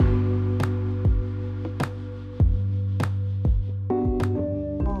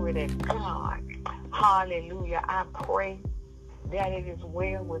Hallelujah. I pray that it is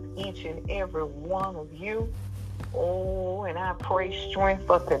well with each and every one of you. Oh, and I pray strength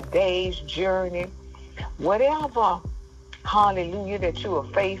for today's journey. Whatever, hallelujah, that you are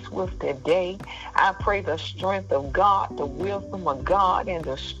faced with today, I pray the strength of God, the wisdom of God, and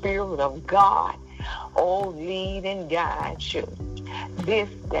the Spirit of God, lead and guide you this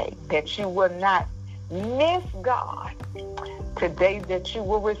day, that you will not miss God today, that you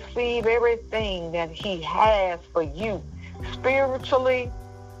will receive everything that He has for you, spiritually,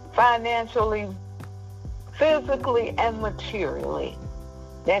 financially, physically, and materially,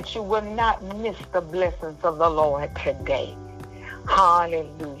 that you will not miss the blessings of the Lord today.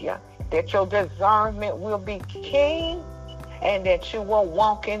 Hallelujah. That your discernment will be keen and that you will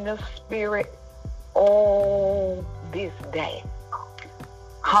walk in the Spirit all this day.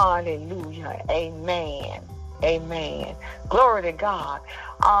 Hallelujah. Amen. Amen. Glory to God.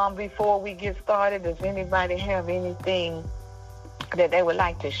 Before we get started, does anybody have anything that they would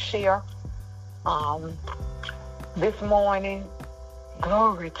like to share this morning?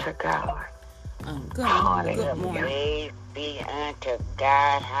 Glory to God. Good morning. Praise be unto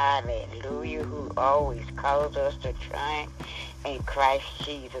God, hallelujah, who always calls us to triumph in Christ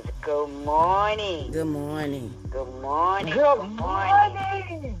Jesus. Good morning. Good morning. Good morning. Good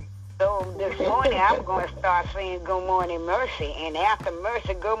morning. So this morning I'm going to start saying good morning, Mercy. And after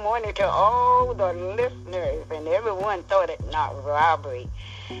Mercy, good morning to all the listeners. And everyone thought it not robbery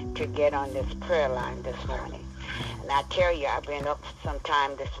to get on this prayer line this morning. And I tell you, I've been up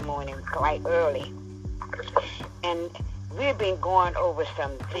sometime this morning quite early. And we've been going over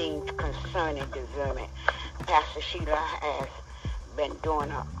some things concerning discernment. Pastor Sheila has been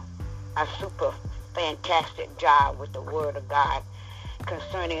doing a super fantastic job with the Word of God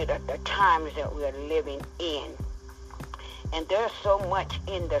concerning the times that we're living in. And there's so much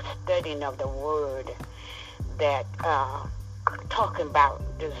in the studying of the Word that talking about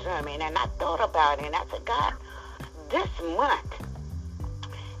discernment. And I thought about it, and I said, God, this month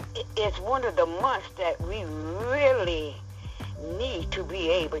is one of the months that we really need to be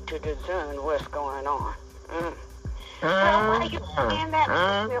able to discern what's going on. Well, why are you saying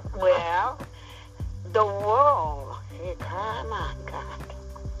that? Well, the world, oh my God,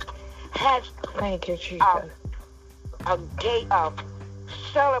 has Thank you, Jesus. a day of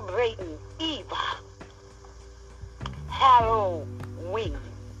celebrating Eva, Halloween.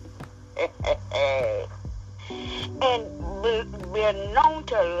 And we're known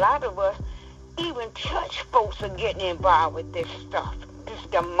to a lot of us, even church folks are getting involved with this stuff, this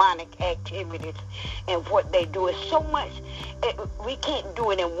demonic activities and what they do. It's so much, we can't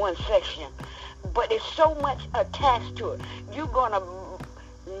do it in one section, but it's so much attached to it. You're going to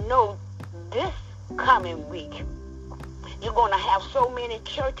know this coming week, you're going to have so many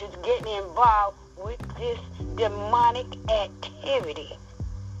churches getting involved with this demonic activity.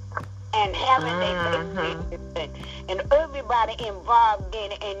 And having and everybody involved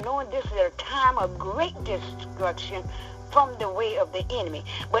in it, and knowing this is a time of great destruction from the way of the enemy.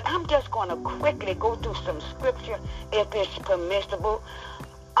 But I'm just going to quickly go through some scripture, if it's permissible,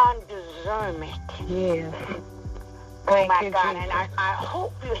 on discernment. Yes. Oh my God, and I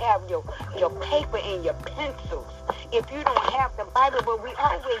hope you have your paper and your pencils. If you don't have the Bible, but we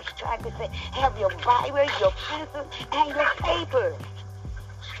always try to say, have your Bible, your pencils, and your papers.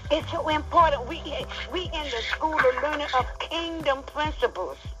 It's so important. We in the school of learning of kingdom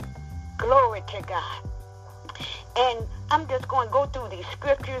principles. Glory to God. And I'm just going to go through these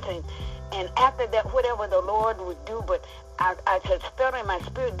scriptures, and after that, whatever the Lord would do. But I just felt in my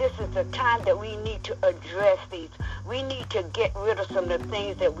spirit, this is the time that we need to address these. We need to get rid of some of the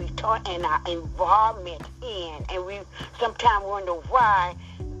things that we taught in our involvement in. And we sometimes wonder why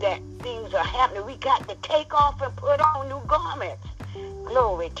that things are happening. We got to take off and put on new garments.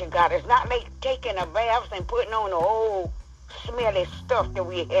 Glory to God. It's not like taking a bath and putting on the old smelly stuff that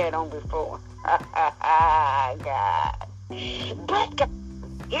we had on before. God. But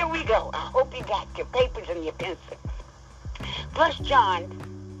here we go. I hope you got your papers and your pencils. 1 John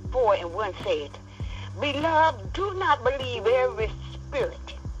 4:1 says, Beloved, do not believe every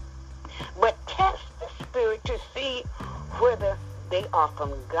spirit, but test the spirit to see whether they are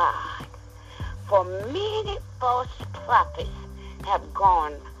from God. For many false prophets have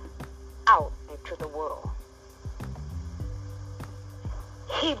gone out into the world.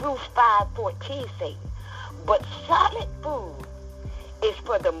 Hebrews 5:14 says, But solid food is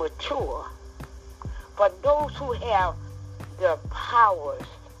for the mature, for those who have the powers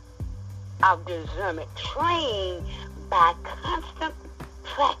of discernment, trained by constant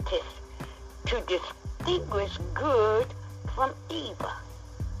practice to distinguish good from evil.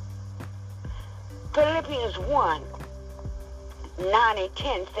 Philippians 1, 9 and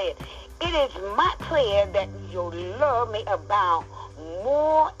 10 said, it is my prayer that your love may abound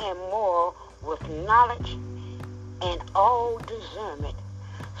more and more with knowledge and all discernment,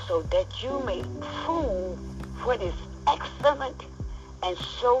 so that you may prove what is excellent, and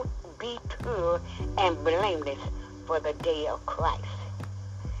so be pure and blameless for the day of Christ.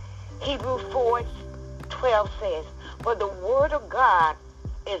 Hebrews 4:12 says, for the word of God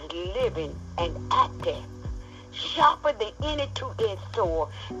is living and active, sharper than any two-edged sword,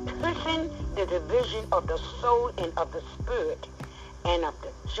 piercing the division of the soul and of the spirit and of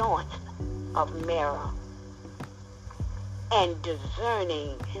the joints of marrow, and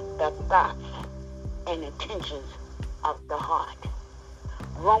discerning the thoughts and intentions of the heart.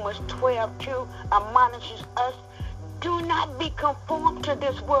 Romans 12:2 admonishes us, do not be conformed to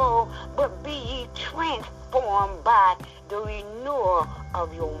this world, but be ye transformed by the renewal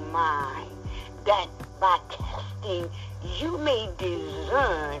of your mind, that by testing you may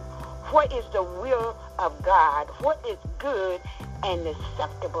discern what is the will of God, what is good and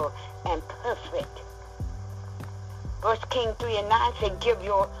acceptable and perfect. 1 Kings 3:9 said, give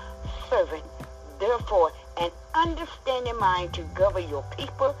your servant, therefore, an understanding mind to govern your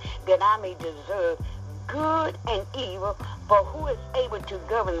people, that I may deserve good and evil, for who is able to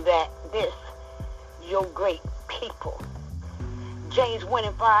govern this, your great people? James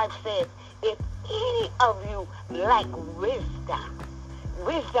 1:5 says, if any of you lack wisdom,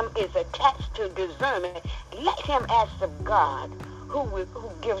 wisdom is attached to discernment, let him ask of God, who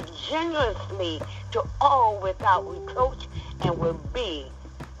gives generously to all without reproach, and will be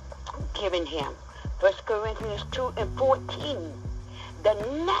given him. 1 Corinthians 2:14, the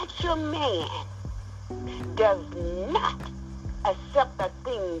natural man does not accept the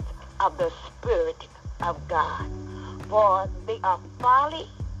things of the Spirit of God, for they are folly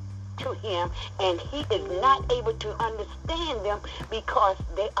to him, and he is not able to understand them because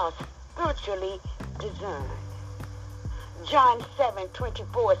they are spiritually discerned. John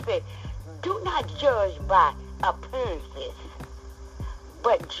 7:24 said, do not judge by appearances,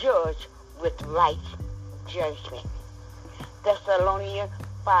 but judge with right judgment. Thessalonians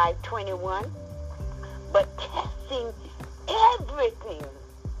 5:21, but testing everything,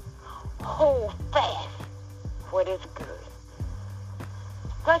 hold fast what is good.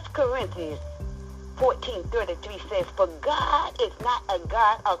 1 Corinthians 14:33 says, for God is not a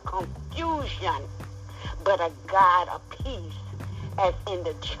God of confusion, but a God of peace, as in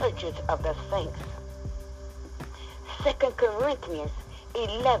the churches of the saints. 2 Corinthians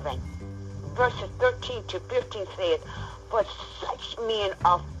 11, verses 13 to 15 said, for such men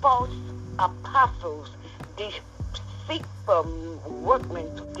are false apostles, deceitful workmen,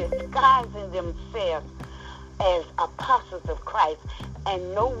 disguising themselves as apostles of Christ,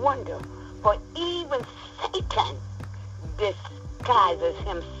 and no wonder, for even Satan disguises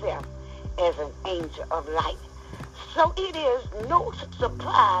himself as an angel of light. So it is no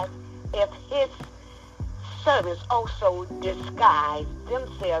surprise if his servants also disguise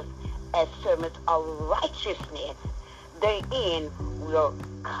themselves as servants of righteousness. Their end will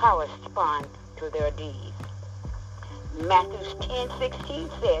correspond to their deeds. Matthew 10:16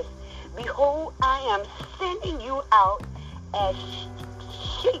 says, behold, I am sending you out as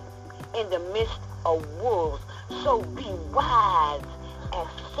sheep in the midst of wolves, so be wise as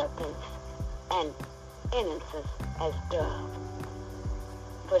serpents and innocent as doves.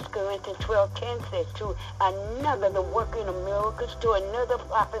 1 Corinthians 12:10 says, to another the working of miracles, to another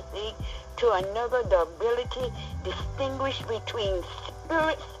prophecy, to another the ability to distinguish between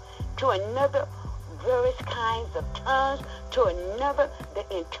spirits, to another various kinds of tongues, to another the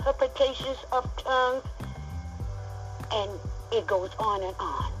interpretations of tongues, and it goes on and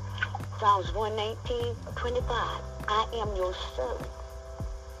on. Psalms 119:25, I am your servant.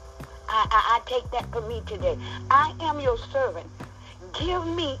 I take that for me today. I am your servant. Give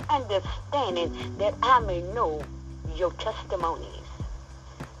me understanding that I may know your testimonies.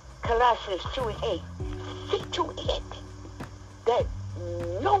 Colossians 2:8, see to it that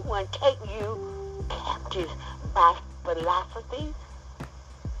no one take you captive by philosophies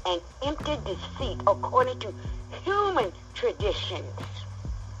and empty deceit according to human traditions,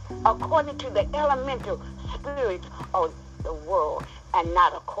 according to the elemental spirits of the world, and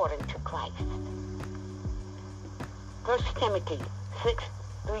not according to Christ. 1 Timothy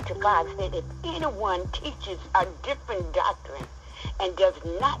 6:3-5 said, if anyone teaches a different doctrine and does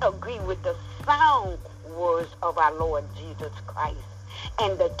not agree with the sound words of our Lord Jesus Christ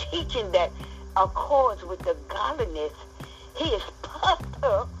and the teaching that accords with the godliness, he is puffed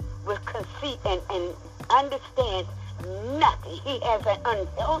up with conceit and understands nothing. He has an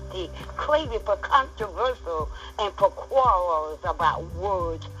unhealthy craving for controversial and for quarrels about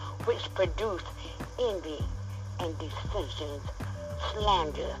words which produce envy and dissensions,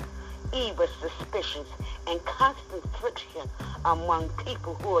 slander, evil suspicions, and constant friction among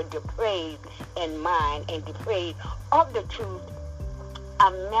people who are depraved in mind and depraved of the truth,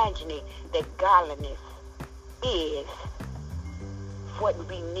 imagining that godliness is what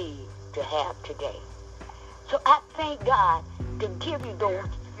we need to have today. So I thank God to give you those.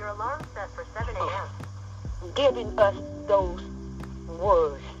 Your alarm set for 7 a.m. Giving us those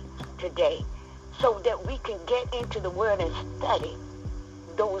words today so that we can get into the Word and study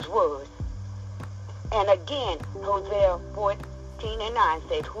those words. And again, Hosea 14:9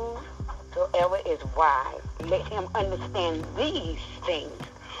 said, whosoever is wise, let him understand these things.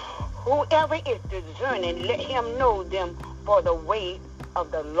 Whoever is discerning, let him know them, for the way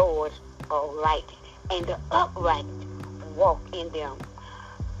of the Lord are right, and the upright walk in them.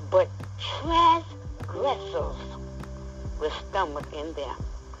 But transgressors will stumble in them.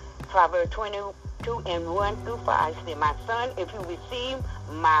 Proverbs 22:1-5 says, my son, if you receive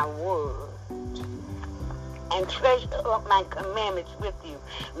my word and treasure up my commandments with you,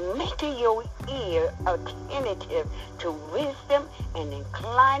 making your ear attentive to wisdom and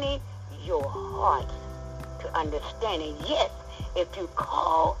inclining your heart to understanding. Yes, if you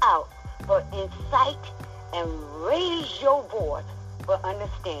call out for insight and raise your voice for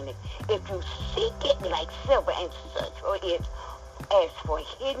understanding, if you seek it like silver and search for it as for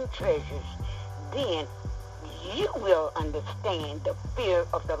hidden treasures, then you will understand the fear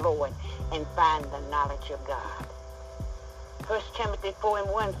of the Lord and find the knowledge of God. 1 Timothy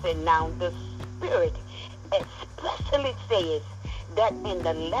 4:1 said, now the Spirit especially says that in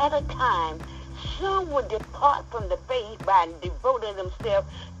the latter time some will depart from the faith by devoting themselves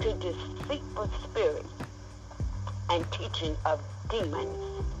to deceitful spirits and teaching of demons.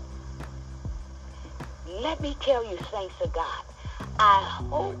 Let me tell you, saints of God, I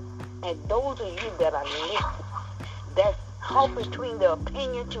hope that those of you that are listening, that's hope between the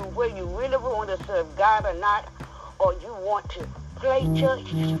opinion to where you really want to serve God or not, or you want to play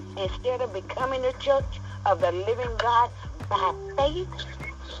church instead of becoming a church of the living God by faith.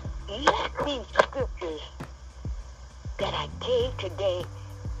 Let these scriptures that I gave today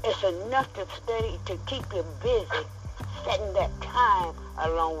is enough to study, to keep you busy, setting that time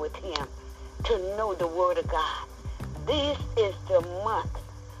along with him to know the word of God. This is the month,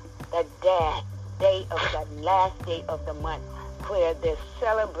 the day of the last day of the month, where they're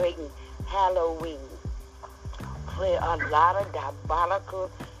celebrating Halloween, where a lot of diabolical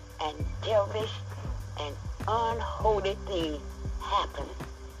and devilish and unholy things happen.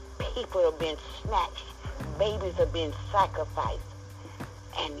 People are being snatched. Babies are being sacrificed.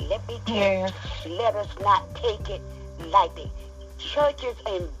 And let me tell you, let us not take it lightly. Churches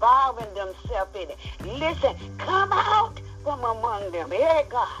involving themselves in it. Listen, come out from among them. Hey,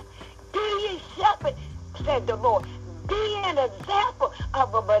 God. Be ye separate, said the Lord. Be an example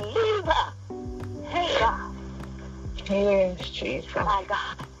of a believer. Hey, God. Yes, Jesus. My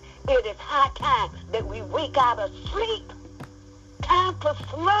God. It is high time that we wake out of sleep. Time for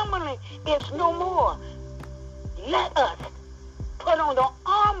slumbering is no more. Let us put on the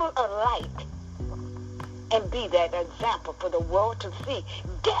armor of light and be that example for the world to see.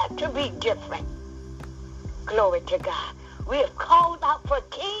 Dare to be different. Glory to God. We have called out for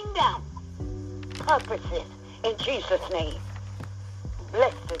kingdom purposes in Jesus' name.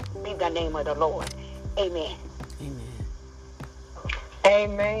 Blessed be the name of the Lord. Amen.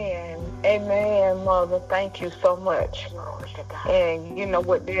 Amen. Amen, Mother. Thank you so much. And you know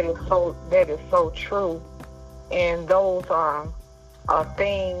what, that is so true. And those are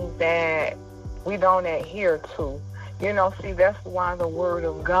things that we don't adhere to. You know, see, that's why the Word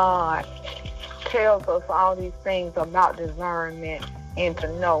of God tells us all these things about discernment and to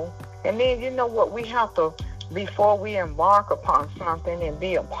know. And then, you know what, we have to, before we embark upon something and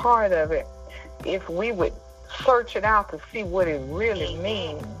be a part of it, if we would search it out to see what it really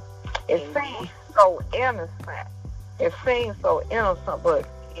means. It seems so innocent. It seems so innocent, but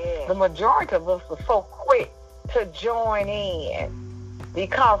the majority of us are so quick to join in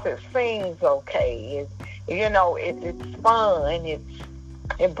because it seems okay. It's fun.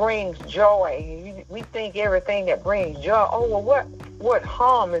 It brings joy. We think everything that brings joy, what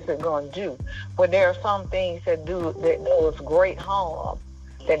harm is it going to do? But there are some things that does great harm.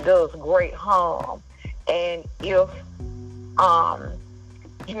 And if,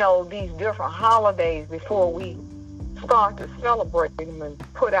 these different holidays, before we start to celebrate them and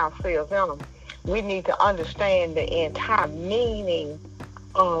put ourselves in them, we need to understand the entire meaning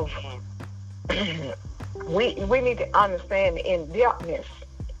of we need to understand the in-depthness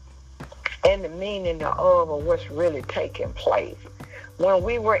and the meaning of what's really taking place. When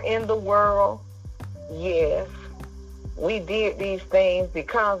we were in the world, yes, we did these things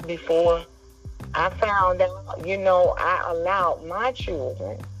because before I found out, I allowed my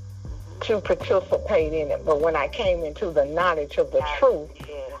children to participate in it. But when I came into the knowledge of the truth,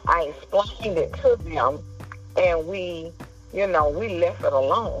 I explained it to them, and we left it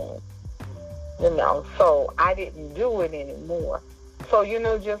alone. So I didn't do it anymore. So,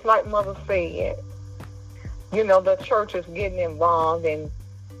 just like Mother said, the church is getting involved and,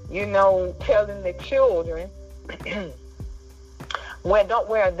 telling the children, don't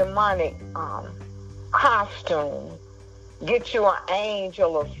wear a demonic costume. Get you an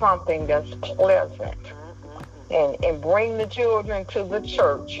angel or something that's pleasant. And bring the children to the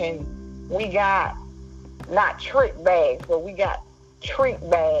church. And we got not trick bags, but we got treat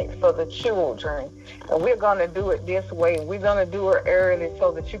bags for the children. And we're going to do it this way. We're going to do it early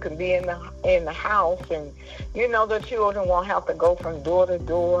so that you can be in the house. And, the children won't have to go from door to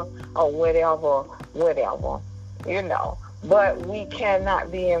door or whatever. But we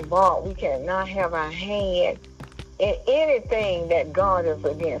cannot be involved. We cannot have our hand in anything that God is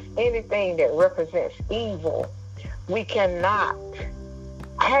against, anything that represents evil. We cannot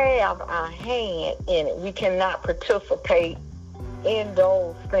have our hand in it. We cannot participate in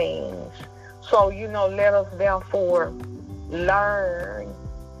those things. So, let us therefore learn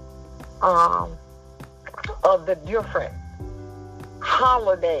of the different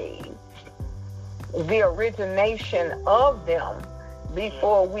holidays, the origination of them,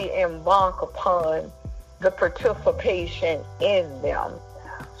 before we embark upon the participation in them.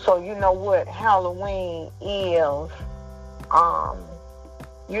 So what Halloween is,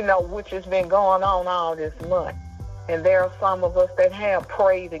 which has been going on all this month. And there are some of us that have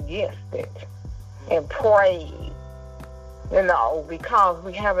prayed against it and prayed, because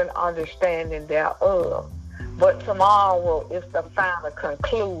we have an understanding thereof. But tomorrow is the final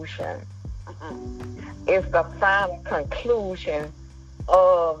conclusion. It's the final conclusion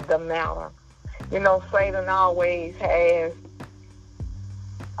of the matter. Satan always has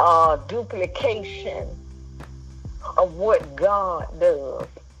a duplication of what God does.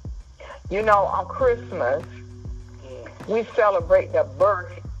 On Christmas, we celebrate the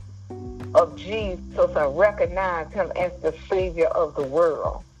birth of Jesus and recognize him as the Savior of the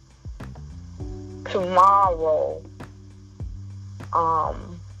world. Tomorrow,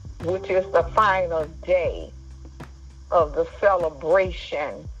 which is the final day of the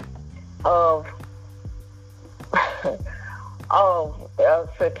celebration of a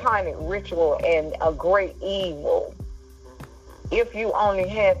satanic ritual and a great evil. If you only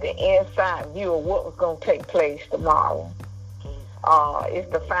had the inside view of what was going to take place tomorrow, it's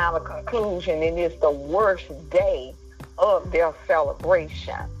the final conclusion, and it's the worst day of their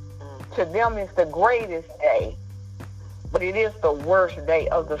celebration. To them, it's the greatest day, but it is the worst day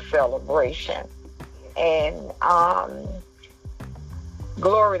of the celebration. And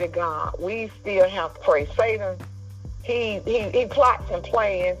glory to God, we still have to pray. Satan, he plots and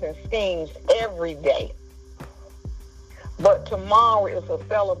plans and schemes every day. But tomorrow is a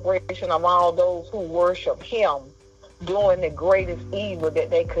celebration of all those who worship him doing the greatest evil that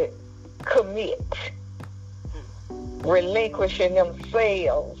they could commit, relinquishing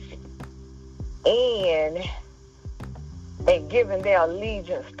themselves and giving their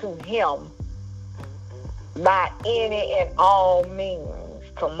allegiance to him by any and all means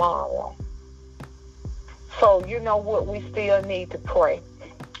tomorrow. So you know what? We still need to pray.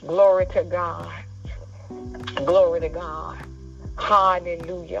 Glory to God. Glory to God.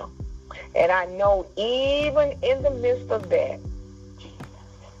 Hallelujah. And I know even in the midst of that,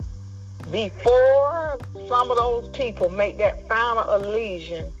 before some of those people make that final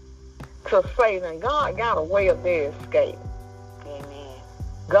allegiance to Satan, God got a way of their escape. Amen.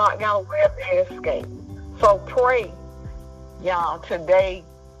 God got a way of their escape. So pray, y'all, today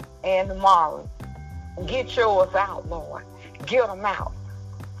and tomorrow. Get yours out, Lord. Get them out.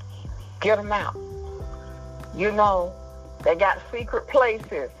 Get them out. They got secret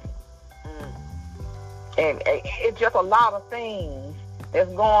places. And it's just a lot of things that's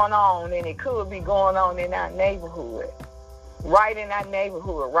going on, and it could be going on in our neighborhood. Right in our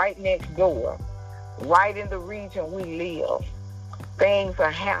neighborhood, right next door, right in the region we live. Things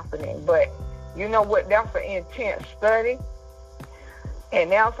are happening. But you know what? That's an intense study. And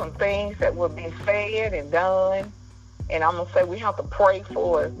there are some things that will be said and done. And I'm going to say we have to pray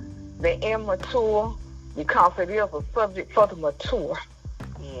for the immature, because it is a subject for the mature.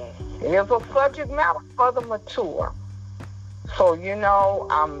 Yes. It is a subject matter for the mature. So,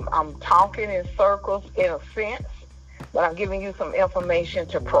 I'm talking in circles in a sense, but I'm giving you some information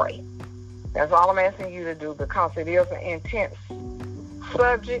to pray. That's all I'm asking you to do, because it is an intense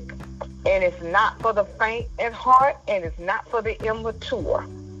subject, and it's not for the faint at heart, and it's not for the immature.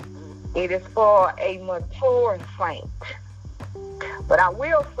 It is for a mature saint. But I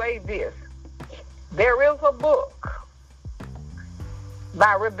will say this. There is a book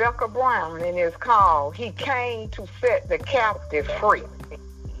by Rebecca Brown, and it's called He Came to Set the Captive Free.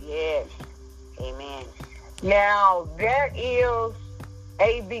 Yes. Amen. Now, that is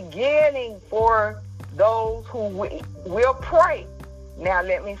a beginning for those who will pray. Now,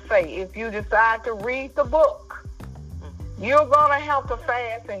 let me say, if you decide to read the book, you're going to have to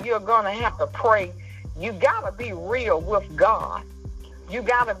fast and you're going to have to pray. You got to be real with God. You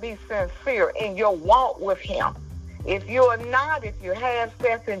got to be sincere in your walk with Him. If you're not, if you have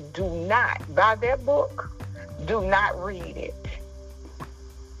something, do not buy that book. Do not read it.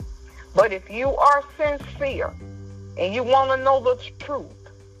 But if you are sincere and you want to know the truth,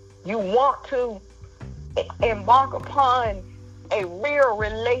 you want to embark upon a real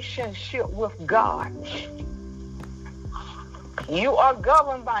relationship with God, you are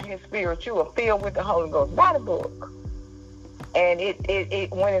governed by His Spirit. You are filled with the Holy Ghost. Buy the book. And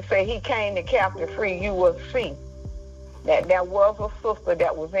when it says He came to captive free, you will see that there was a sister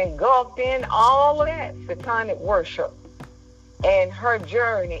that was engulfed in all of that satanic worship and her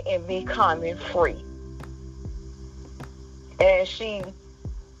journey in becoming free. And she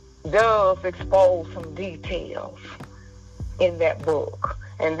does expose some details in that book.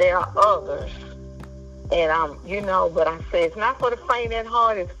 And there are others. And but I say it's not for the faint at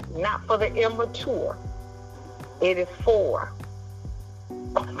heart, it's not for the immature. It is for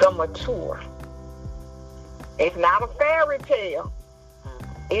the mature. It's not a fairy tale.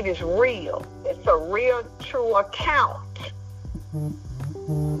 It is real. It's a real, true account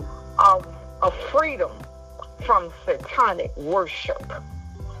of freedom from satanic worship.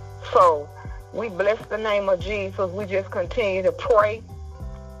 So we bless the name of Jesus. We just continue to pray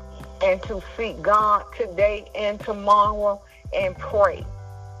and to seek God today and tomorrow, and pray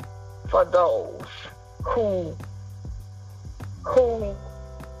for those who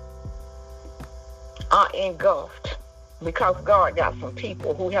are engulfed, because God got some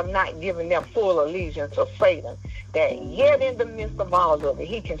people who have not given their full allegiance to Satan, that yet in the midst of all of it,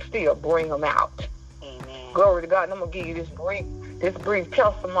 He can still bring them out. Amen. Glory to God. And I'm going to give you this brief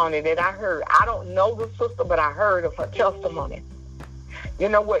testimony that I heard. I don't know the sister, but I heard of her testimony. You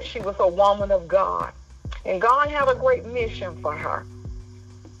know what? She was a woman of God, and God had a great mission for her.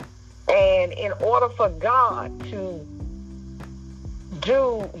 And in order for God to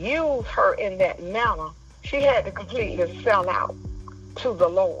use her in that manner, she had to completely sell out to the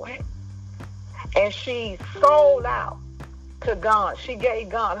Lord. And she sold out to God. She gave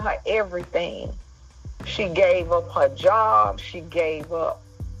God her everything. She gave up her job. She gave up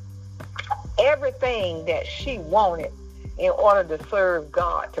everything that she wanted in order to serve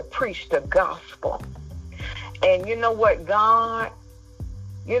God, to preach the gospel. And you know what? God,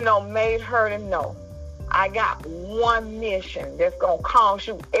 made her to know, I got one mission that's going to cost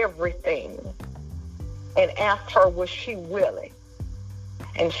you everything. And asked her, was she willing?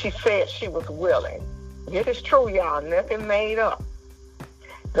 And she said she was willing. This is true, y'all. Nothing made up.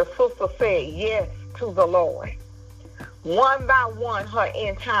 The sister said yes to the Lord. One by one, her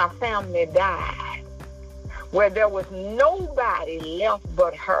entire family died, where there was nobody left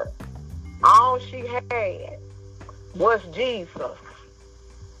but her. All she had was Jesus.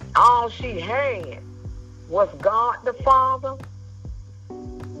 All she had was God the Father,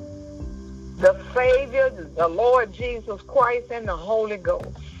 the Savior, the Lord Jesus Christ, and the Holy Ghost.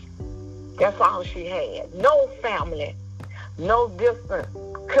 That's all she had. No family, no distant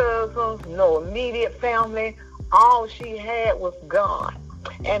cousins, no immediate family. All she had was God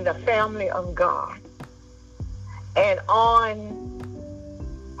and the family of God. And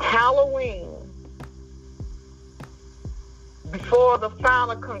on Halloween, before the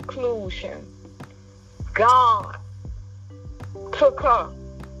final conclusion, God took her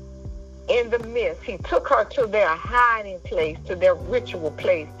in the midst. He took her to their hiding place, to their ritual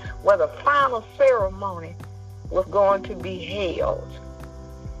place, where the final ceremony was going to be held.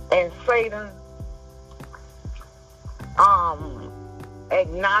 And Satan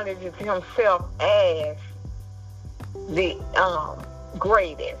acknowledges himself as the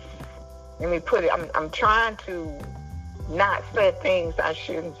greatest. Let me put it, I'm trying to not say things I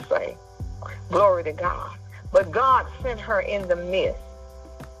shouldn't say. Glory to God. But God sent her in the midst.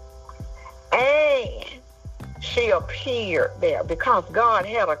 And she appeared there because God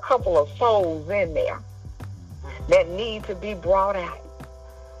had a couple of souls in there. that need to be brought out.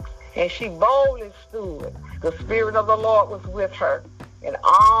 And she boldly stood. The Spirit of the Lord was with her. And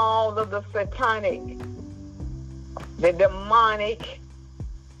all of the satanic, the demonic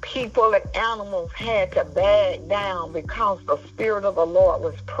people and animals had to back down because the Spirit of the Lord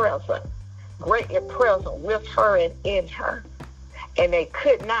was present, greatly present with her and in her. And they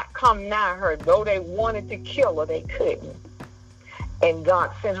could not come nigh her. Though they wanted to kill her, they couldn't. And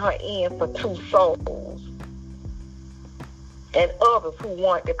God sent her in for 2 souls and others who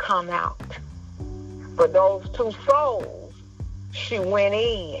wanted to come out. For those 2 souls, she went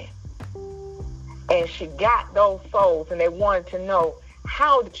in and she got those souls, and they wanted to know,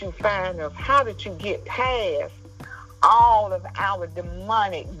 how did you find us? How did you get past all of our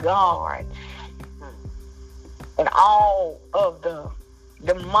demonic guards and all of the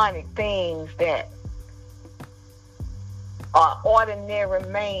demonic things that an ordinary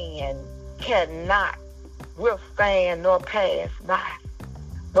man cannot withstand nor pass by?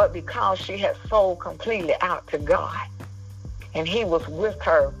 But because she had sold completely out to God, and he was with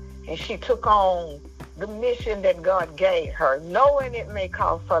her, and she took on the mission that God gave her, knowing it may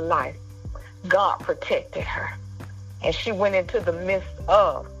cost her life, God protected her. And she went into the midst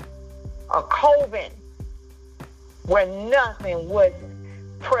of a coven where nothing was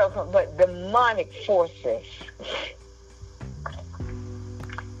present but demonic forces.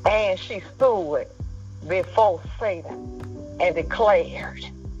 And she stood before Satan and declared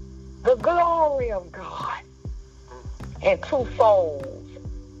the glory of God. And 2 souls.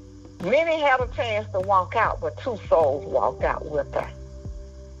 Many had a chance to walk out, but 2 souls walked out with her.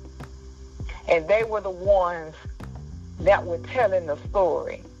 And they were the ones that were telling the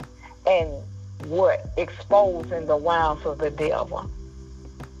story and were exposing the wiles of the devil.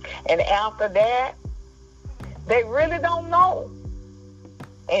 And after that, they really don't know.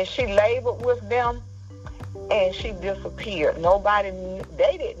 And she labored with them, and she disappeared. Nobody knew.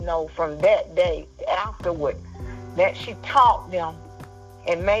 They didn't know from that day afterward that she taught them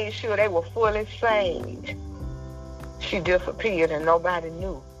and made sure they were fully saved. She disappeared, and nobody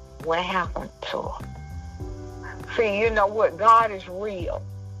knew what happened to her. See, you know what? God is real,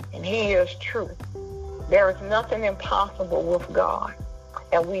 and he is true. There is nothing impossible with God,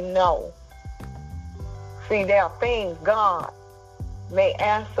 and we know. See, there are things God may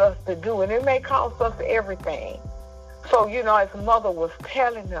ask us to do, and it may cost us everything. So, you know, as Mother was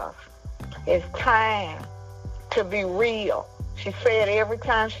telling us, it's time to be real. She said every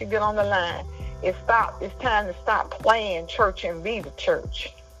time she get on the line, it's time to stop playing church and be the church.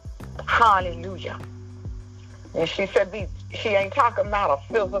 Hallelujah. And she said she ain't talking about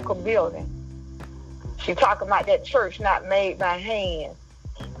a physical building. She talking about that church not made by hand.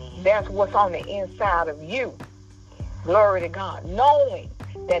 That's what's on the inside of you. Glory to God. Knowing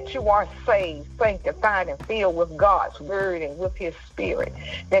that you are saved, sanctified, and filled with God's word and with his spirit.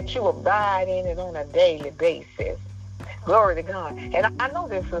 That you abide in it on a daily basis. Glory to God. And I know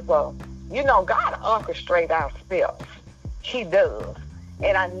this is God orchestrates our steps. He does.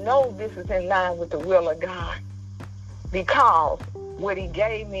 And I know this is in line with the will of God. Because what he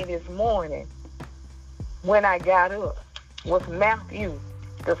gave me this morning when I got up was Matthew,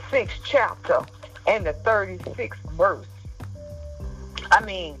 the 6th chapter and the 36th verse.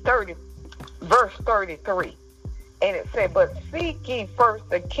 Verse 33. And it said, but seek ye first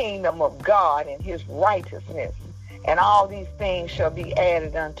the kingdom of God and his righteousness, and all these things shall be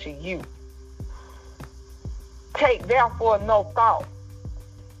added unto you. Take therefore no thought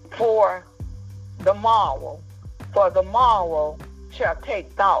for the morrow, for the morrow shall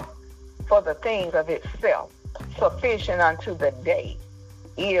take thought for the things of itself. Sufficient unto the day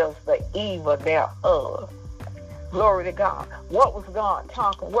is the evil thereof. Glory to God. What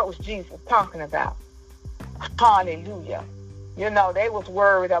was Jesus talking about? Hallelujah. You know, they was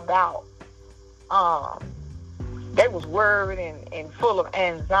worried about, they was worried and full of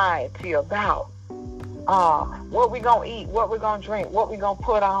anxiety about what we gonna eat, what we gonna drink, what we gonna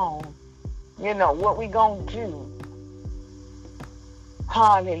put on, you know, what we gonna do.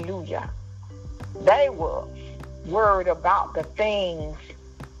 Hallelujah. They were worried about the things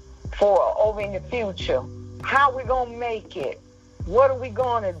for over in the future. How we gonna make it? What are we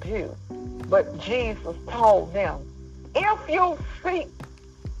gonna do? But Jesus told them, if you seek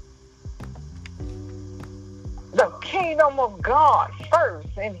the kingdom of God first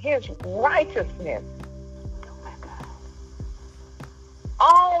and his righteousness,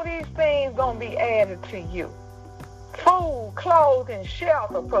 all these things gonna be added to you. Food, clothing,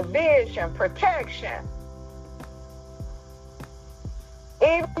 shelter, provision, protection.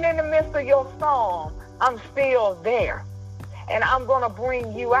 Even in the midst of your storm, I'm still there. And I'm going to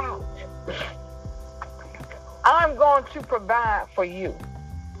bring you out. I'm going to provide for you.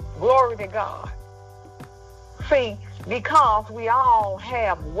 Glory to God. See, because we all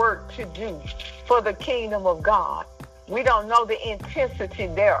have work to do for the kingdom of God, we don't know the intensity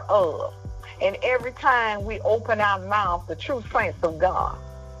thereof. And every time we open our mouth, the true saints of God,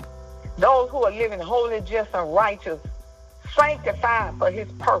 those who are living holy, just, and righteous, sanctified for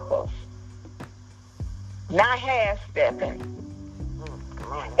his purpose, not half-stepping.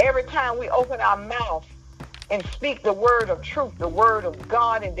 Every time we open our mouth and speak the word of truth, the word of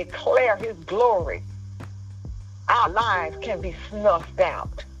God, and declare his glory, our lives can be snuffed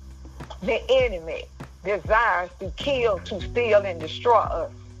out. The enemy desires to kill, to steal, and destroy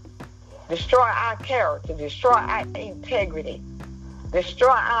us. Destroy our character, destroy our integrity, destroy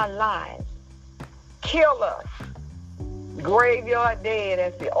our lives, kill us. Graveyard dead,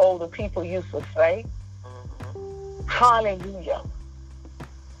 as the older people used to say. Hallelujah.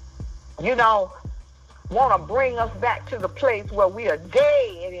 You know, want to bring us back to the place where we are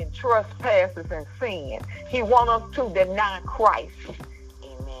dead in trespasses and sin. He wants us to deny Christ.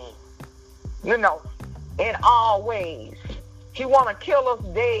 Amen. You know, in all ways. He want to kill us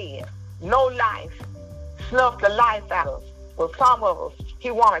dead. No life. Snuff the life out of us. For some of us,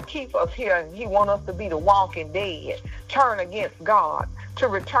 he want to keep us here, and he want us to be the walking dead. Turn against God, to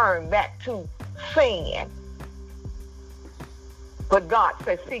return back to sin. But God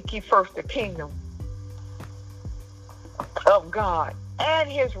says, seek ye first the kingdom of God and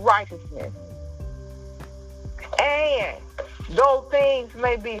his righteousness. And though things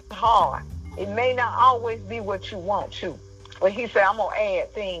may be hard, it may not always be what you want to. But he said, I'm going to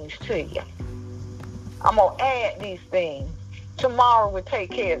add things to you. I'm going to add these things. Tomorrow will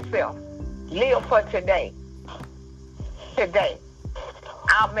take care of itself. Live for today. Today.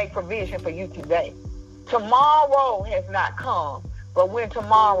 I'll make provision for you today. Tomorrow has not come. But when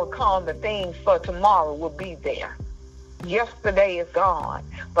tomorrow comes, the things for tomorrow will be there. Yesterday is gone,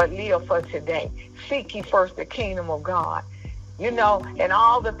 but live for today. Seek ye first the kingdom of God. You know, and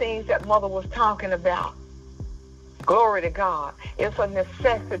all the things that Mother was talking about. Glory to God. It's a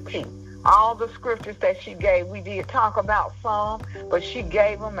necessity. All the scriptures that she gave, we did talk about some, but she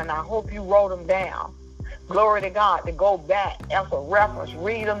gave them, and I hope you wrote them down. Glory to God, to go back as a reference.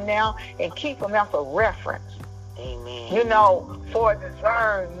 Read them now and keep them as a reference. Amen. You know, for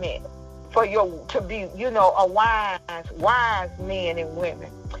discernment, for your to be, you know, a wise men and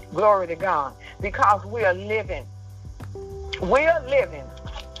women. Glory to God. Because we are living,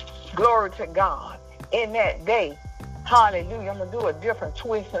 glory to God, in that day. Hallelujah. I'm going to do a different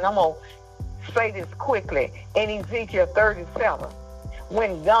twist, and I'm going to say this quickly. In Ezekiel 37,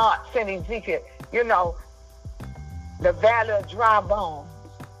 when God sent Ezekiel, you know, the valley of dry bones.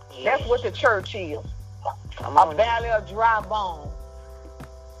 Yes. That's what the church is. A valley of dry bones.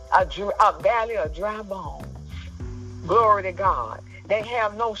 A valley of dry bones. Glory to God. They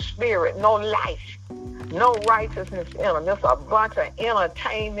have no spirit, no life, no righteousness in them. It's a bunch of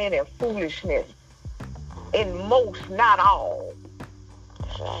entertainment and foolishness. In most, not all.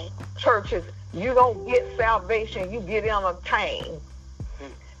 That's right. Churches, you don't get salvation, you get entertained.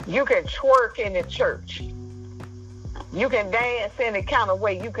 You can twerk in the church. You can dance any kind of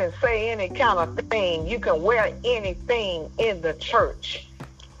way. You can say any kind of thing. You can wear anything in the church.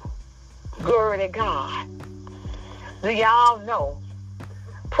 Glory to God. Do y'all know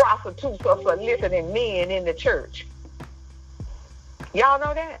prostitutes are soliciting men in the church? Y'all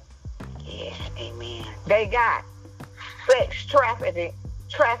know that? Yes, amen. They got sex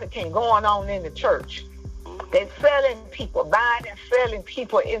trafficking going on in the church. They're selling people, buying and selling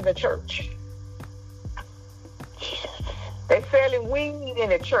people in the church. They're selling weed in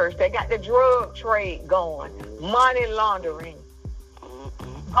the church. They got the drug trade going, money laundering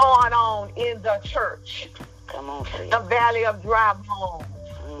going on in the church. Come on, see. The valley of dry bones.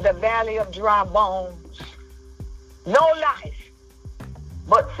 The valley of dry bones. No life.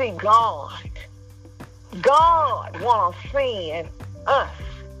 But see, God wants to send us,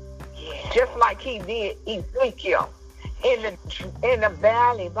 just like he did Ezekiel, in the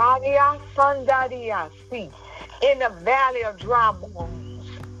valley, in the valley of dry bones,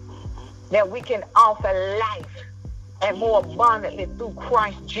 that we can offer life and more abundantly through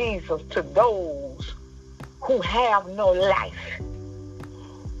Christ Jesus to those who have no life.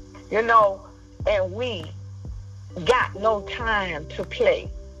 You know, and we got no time to play.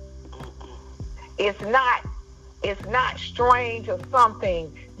 It's not strange or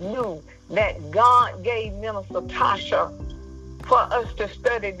something new that God gave Minister Tasha for us to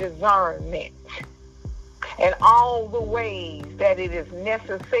study discernment and all the ways that it is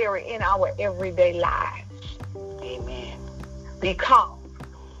necessary in our everyday lives. Amen. Because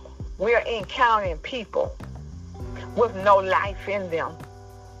we're encountering people with no life in them.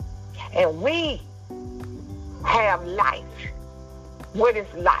 And we have life. What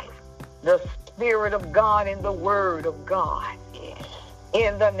is life? The Spirit of God and the Word of God. Yes.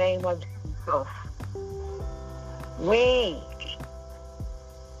 In the name of Jesus. We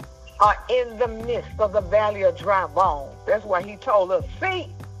are in the midst of the valley of dry bones. That's why he told us, seek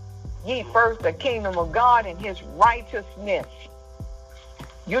ye first the kingdom of God and his righteousness.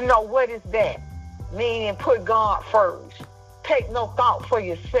 You know what is that? Meaning put God first. Take no thought for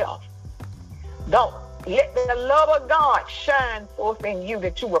yourself. Don't let the love of God shine forth in you,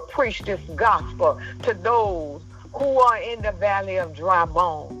 that you will preach this gospel to those who are in the valley of dry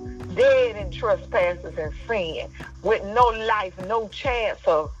bones, dead in trespasses and sin, with no life, no chance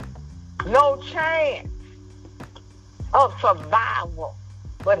of survival.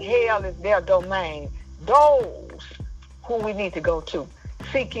 But hell is their domain. Those who we need to go to.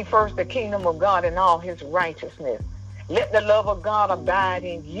 Seek ye first the kingdom of God and all his righteousness. Let the love of God abide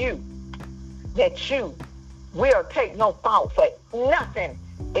in you, that you will take no thought for nothing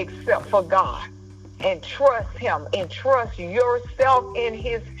except for God. And trust him and trust yourself in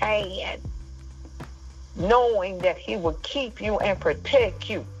his hand, knowing that he will keep you and protect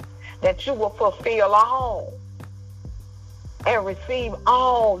you, that you will fulfill all and receive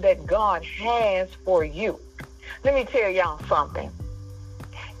all that God has for you. Let me tell y'all something.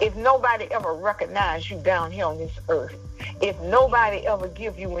 If nobody ever recognized you down here on this earth, if nobody ever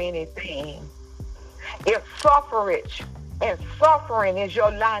give you anything, if suffrage and suffering is your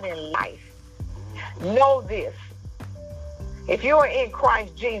lot in life, know this. If you are in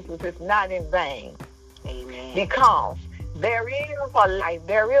Christ Jesus, it's not in vain. Amen. Because there is a life,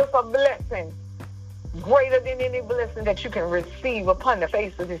 there is a blessing greater than any blessing that you can receive upon the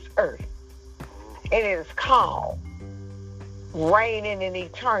face of this earth. And it is called reigning in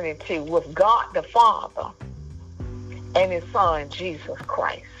eternity with God the Father and his Son, Jesus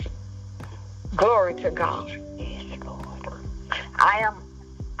Christ. Glory to God. Yes, Lord. I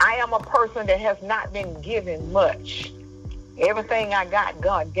am a person that has not been given much. Everything I got,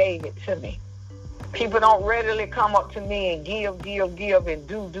 God gave it to me. People don't readily come up to me and give and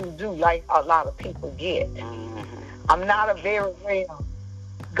do like a lot of people get. I'm not a very real.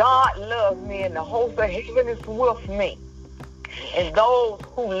 God loves me and the host of heaven is with me. And those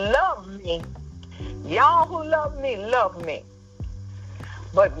who love me, y'all who love me.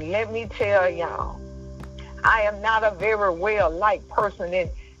 But let me tell y'all, I am not a very well-liked person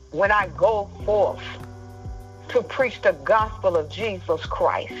when I go forth to preach the gospel of Jesus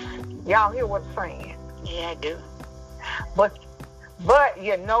Christ. Y'all hear what I'm saying? Yeah, I do. But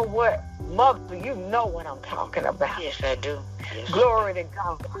you know what? Mother, you know what I'm talking about. Yes, I do. Yes, Glory to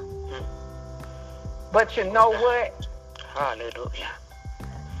God. But you know what? Hallelujah.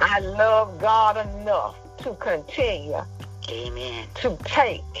 I love God enough to continue Amen. to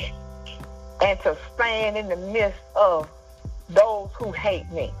take and to stand in the midst of those who hate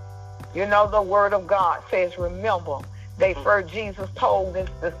me. You know, the word of God says, remember, Jesus told his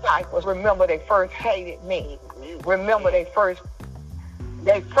disciples, remember, they first hated me. Remember, they first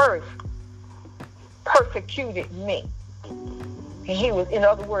persecuted me. And in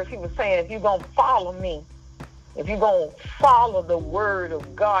other words, he was saying, if you're going to follow me, if you're going to follow the word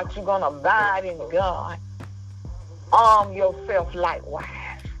of God, you're going to abide in God. Arm yourself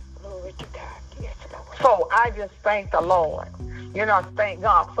likewise. Glory to God. Yes, Lord. So I just thank the Lord. You know, I thank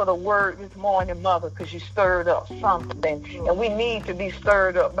God for the word this morning, Mother, because you stirred up something. And we need to be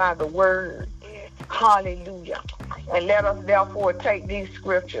stirred up by the word. Hallelujah. And let us therefore take these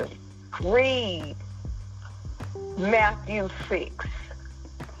scriptures. Read Matthew 6,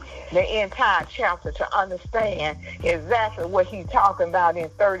 the entire chapter, to understand exactly what he's talking about in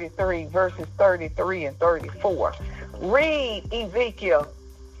 33, verses 33 and 34. Read Ezekiel,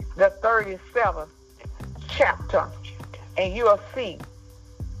 the 37th chapter, and you'll see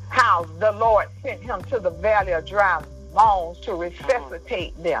how the Lord sent him to the valley of dry bones to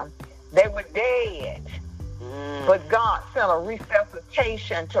resuscitate them. They were dead, but God sent a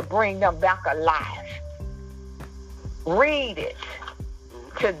resuscitation to bring them back alive. Read it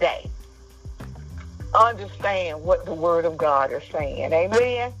today. Understand what the word of God is saying.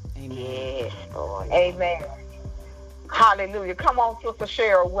 Amen? Amen. Yes, Lord. Amen. Hallelujah. Come on, Sister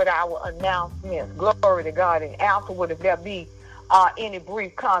Cheryl, with our announcements. Glory to God. And afterward, if there be any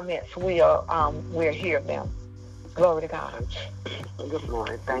brief comments, we'll hear them. Glory to God. Good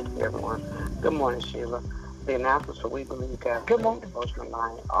morning. Thank you, everyone. Good morning, Sheila. The announcements for We Believe God Good morning. Devotional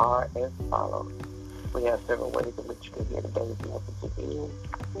Line are as follows. We have several ways in which you can hear today's message again. You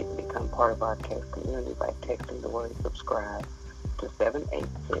can become part of our text community by texting the word subscribe to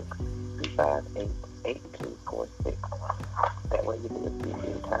 786-258 That way you can receive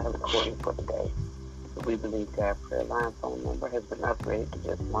the entire recording for the day. We believe God's prayer line phone number has been upgraded to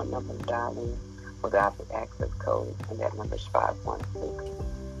just one number to dial in without the access code, and that number is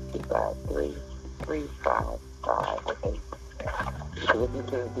 516-253-3558. You can listen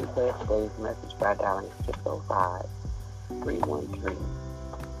to the replay of today's message by dialing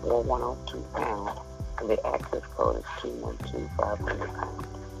 605-313-4102 and the access code is 212-500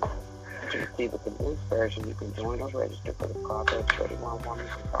 To receive a condensed version, you can join or register for the Proverbs 31 Women's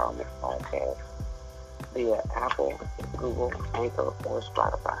Empowerment Podcast via Apple, Google, Anchor, or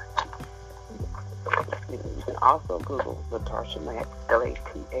Spotify. You can also Google LaTarsha Mack,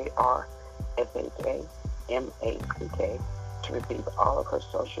 LaTarshaMack, to receive all of her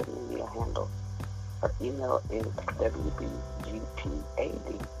social media handles. Her email is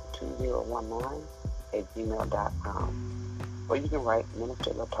wbgpad2019@gmail.com. Or you can write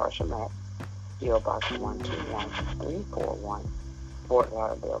Minister LaTarsha Mack, P.O. Box 121341, Fort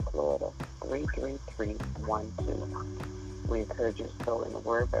Lauderdale, Florida 33312. We encourage you to sow in the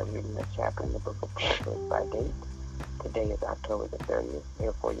Word by reading a chapter in the book of Proverbs by date. Today is October the 30th,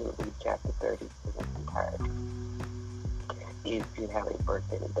 therefore you will read chapter 30 in its entirety. If you have a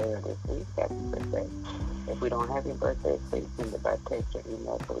birthday today or this week, happy birthday. If we don't have your birthday, please send it by text or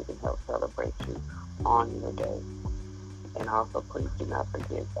email so we can help celebrate you on your day. And also, please do not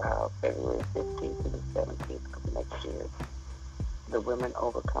forget February 15th to the 17th of next year, the Women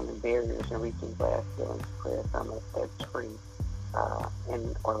Overcoming Barriers and Reaching Glass Ceilings Prayer Summit that's free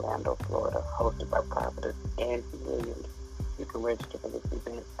in Orlando, Florida, hosted by Prophetess Angie Williams. You can register for this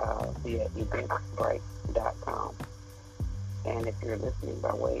event via eventbrite.com. And if you're listening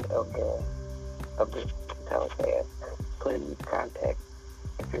by way of the telecast, please contact,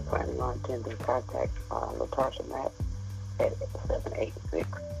 if you're planning on attending, contact LaTarsha Mack at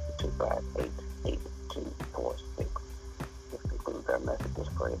 786-258-8246. This concludes our messages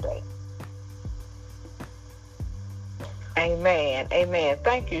for today. Amen. Amen.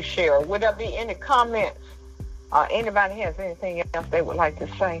 Thank you, Cheryl. Would there be any comments? Anybody has anything else they would like to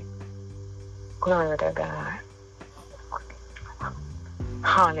say? Glory to God.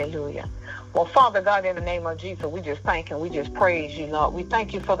 Hallelujah. Well, Father God, in the name of Jesus, we just thank and we just praise you, Lord. We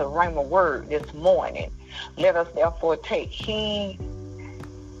thank you for the rhema word this morning. Let us therefore take heed,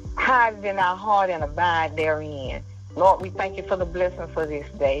 hide it in our heart, and abide therein. Lord, we thank you for the blessing for this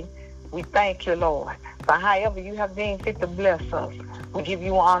day. We thank you, Lord, for however you have deemed fit to bless us. We give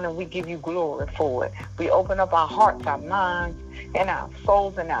you honor, we give you glory for it. We open up our hearts, our minds, and our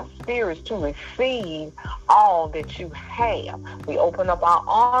souls and our spirits to receive all that you have. We open up our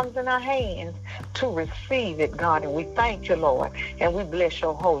arms and our hands to receive it, God, and we thank you, Lord, and we bless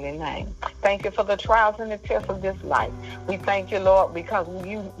your holy name. Thank you for the trials and the tests of this life. We thank you, Lord, because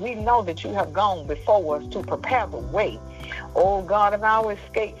we know that you have gone before us to prepare the way, oh God, of our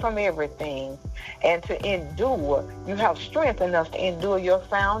escape from everything and to endure. You have strengthened us to endure your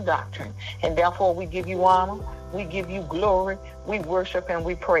sound doctrine, and therefore we give you honor, we give you glory, we worship and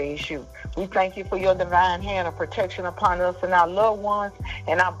we praise you. We thank you for your divine hand of protection upon us and our loved ones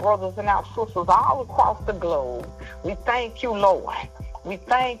and our brothers and our sisters all across the globe. We thank you, Lord. We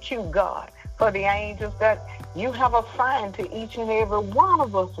thank you, God, for the angels that you have assigned to each and every one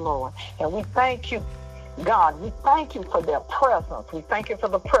of us, Lord. And we thank you, God. We thank you for their presence. We thank you for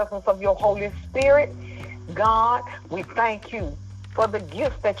the presence of your Holy Spirit, God. We thank you for the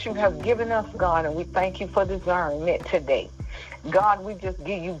gifts that you have given us, God, and we thank you for discernment today. God, we just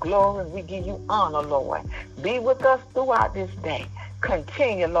give you glory and we give you honor, Lord. Be with us throughout this day.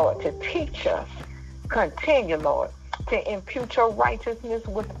 Continue, Lord, to teach us. Continue, Lord, to impute your righteousness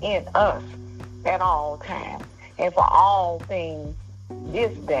within us at all times. And for all things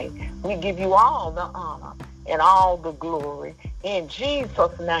this day, we give you all the honor and all the glory. In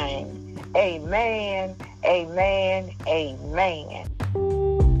Jesus' name, amen, amen, amen.